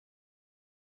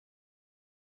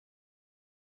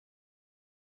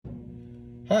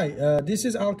Hi, this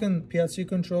is Alkin PLC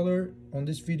controller. On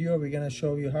this video, we're going to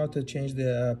show you how to change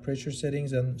the pressure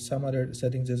settings and some other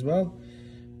settings as well.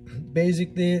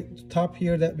 Basically, top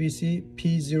here that we see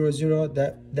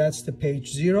P00, that's the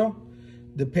page 0.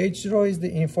 The page 0 is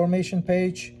the information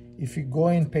page. If you go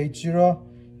in page 0,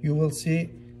 you will see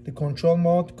the control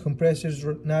mode. Compressors,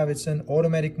 now it's an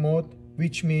automatic mode,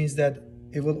 which means that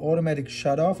it will automatic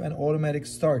shut off and automatic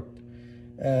start.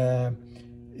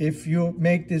 If you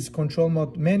make this control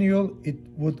mode manual, it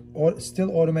would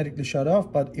still automatically shut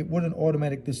off, but it wouldn't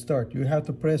automatically start. You have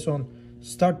to press on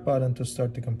start button to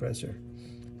start the compressor.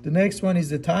 The next one is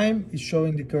the time. It's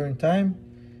showing the current time,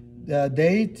 the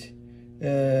date,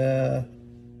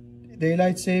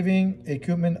 daylight saving,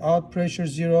 equipment out pressure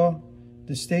 0,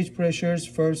 the stage pressures,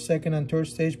 first, second, and third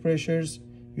stage pressures.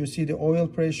 You see the oil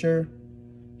pressure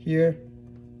here,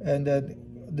 and the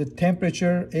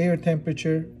temperature, air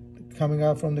temperature coming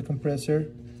out from the compressor.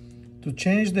 To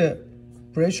change the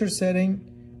pressure setting,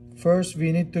 first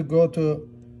we need to go to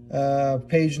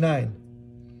page 9.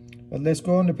 But let's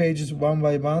go on the pages one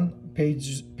by one.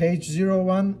 Page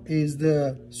 01 is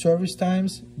the service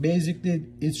times. Basically,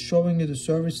 it's showing you the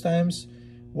service times.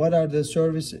 What are the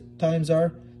service times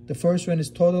are? The first one is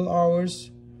total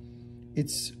hours.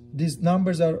 These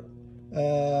numbers are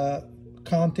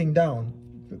counting down.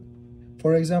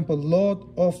 For example,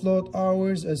 load, offload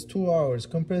hours as 2 hours.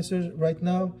 Compressor right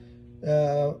now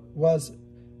was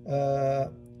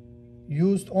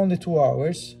used only 2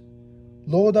 hours.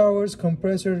 Load hours,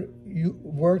 compressor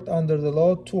worked under the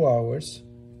load 2 hours.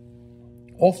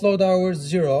 Offload hours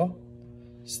 0.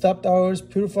 Stopped hours,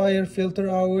 purifier filter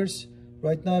hours.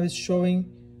 Right now it's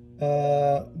showing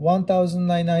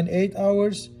 1,998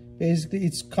 hours. Basically,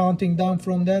 it's counting down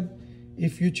from that.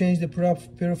 If you change the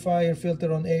purifier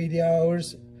filter on 80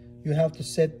 hours, you have to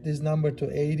set this number to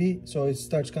 80, so it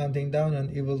starts counting down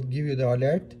and it will give you the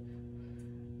alert.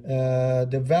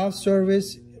 The valve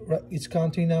service, it's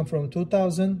counting down from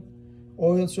 2,000.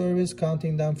 Oil service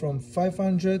counting down from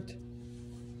 500.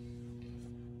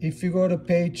 If you go to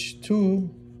page 2,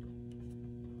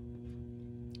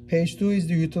 page 2 is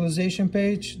the utilization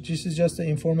page. This is just the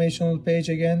informational page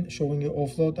again, showing you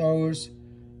offload hours,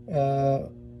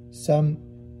 some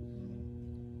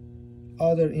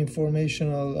other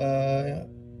informational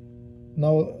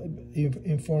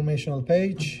informational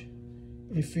page.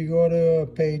 If we go to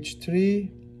page 3,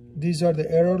 these are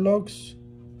the error logs.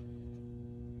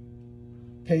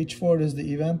 Page 4 is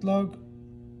the event log.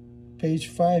 Page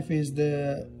 5 is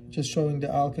just showing the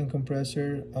Alkin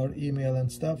compressor, our email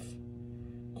and stuff.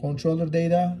 Controller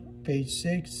data. Page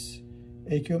 6,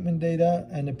 equipment data,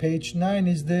 and the page 9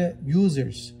 is the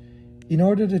users. In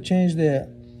order to change the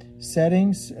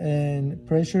settings and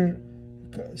pressure,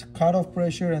 cutoff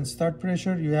pressure and start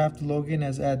pressure, you have to log in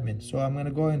as admin. So I'm going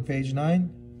to go in page 9.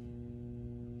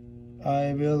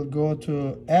 I will go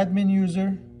to admin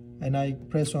user and I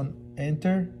press on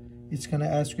enter. It's going to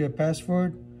ask you a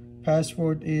password.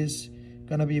 Password is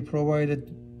going to be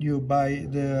provided you by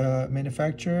the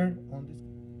manufacturer.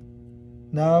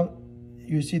 Now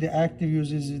you see the active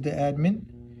users is the admin.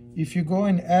 If you go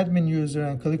in admin user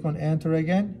and click on enter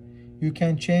again, you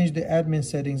can change the admin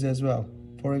settings as well.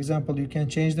 For example, you can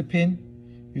change the pin,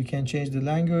 you can change the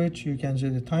language, you can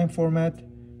change the time format.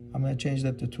 I'm going to change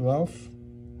that to 12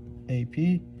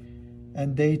 AP,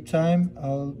 and date time,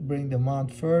 I'll bring the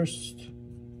month first.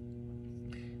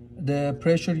 The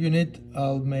pressure unit,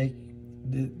 I'll make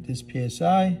this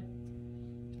PSI.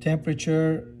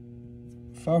 Temperature,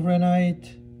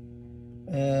 Fahrenheit.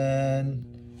 And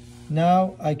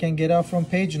now I can get out from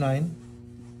page 9.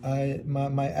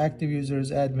 My active user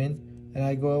is admin, and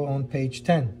I go on page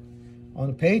 10.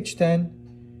 On page 10,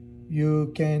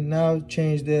 you can now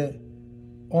change the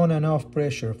on and off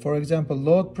pressure. For example,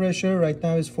 load pressure right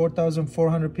now is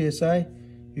 4,400 psi.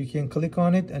 You can click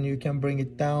on it and you can bring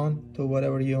it down to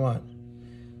whatever you want.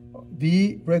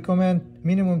 We recommend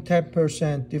minimum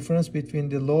 10% difference between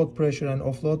the load pressure and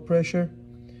offload pressure.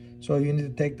 So you need to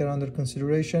take that under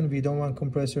consideration. We don't want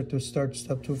compressor to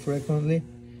stop too frequently.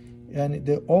 And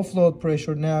the offload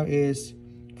pressure now is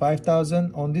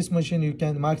 5,000. On this machine, you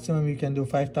can maximum you can do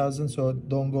 5,000. So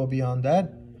don't go beyond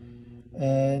that.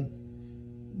 And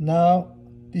now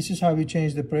this is how we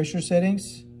change the pressure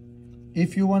settings.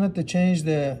 If you wanted to change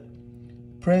the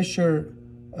pressure,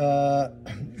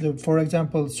 for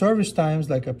example, service times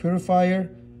like a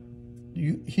purifier,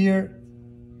 here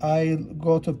I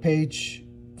go to page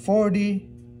 40.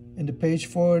 In the page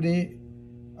 40,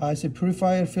 I say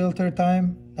purifier filter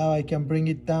time. Now I can bring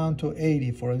it down to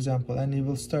 80, for example, and it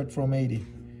will start from 80.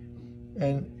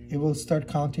 And it will start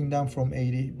counting down from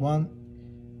 80.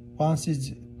 Once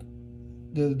it's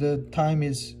the time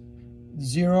is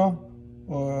 0,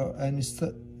 and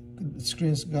the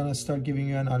screen's gonna start giving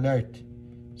you an alert.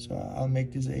 So I'll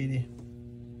make this 80.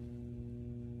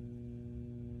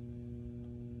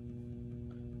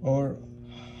 Or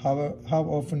how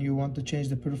often you want to change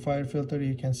the purifier filter,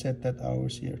 you can set that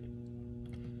hours here.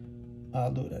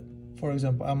 I'll do that. For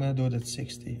example, I'm gonna do it at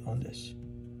 60 on this.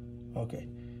 Okay.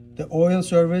 The oil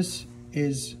service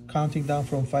is counting down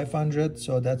from 500,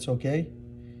 so that's okay.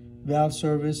 Valve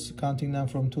service counting down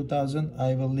from 2000,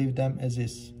 I will leave them as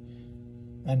is.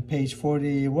 And page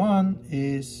 41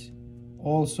 is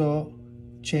also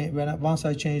once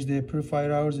I change the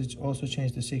purifier hours, it's also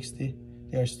changed to 60.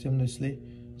 They are seamlessly.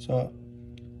 So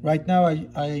right now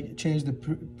I changed the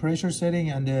pressure setting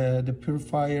and the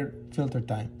purifier filter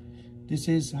time. This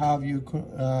is how you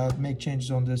make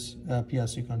changes on this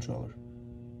PLC controller.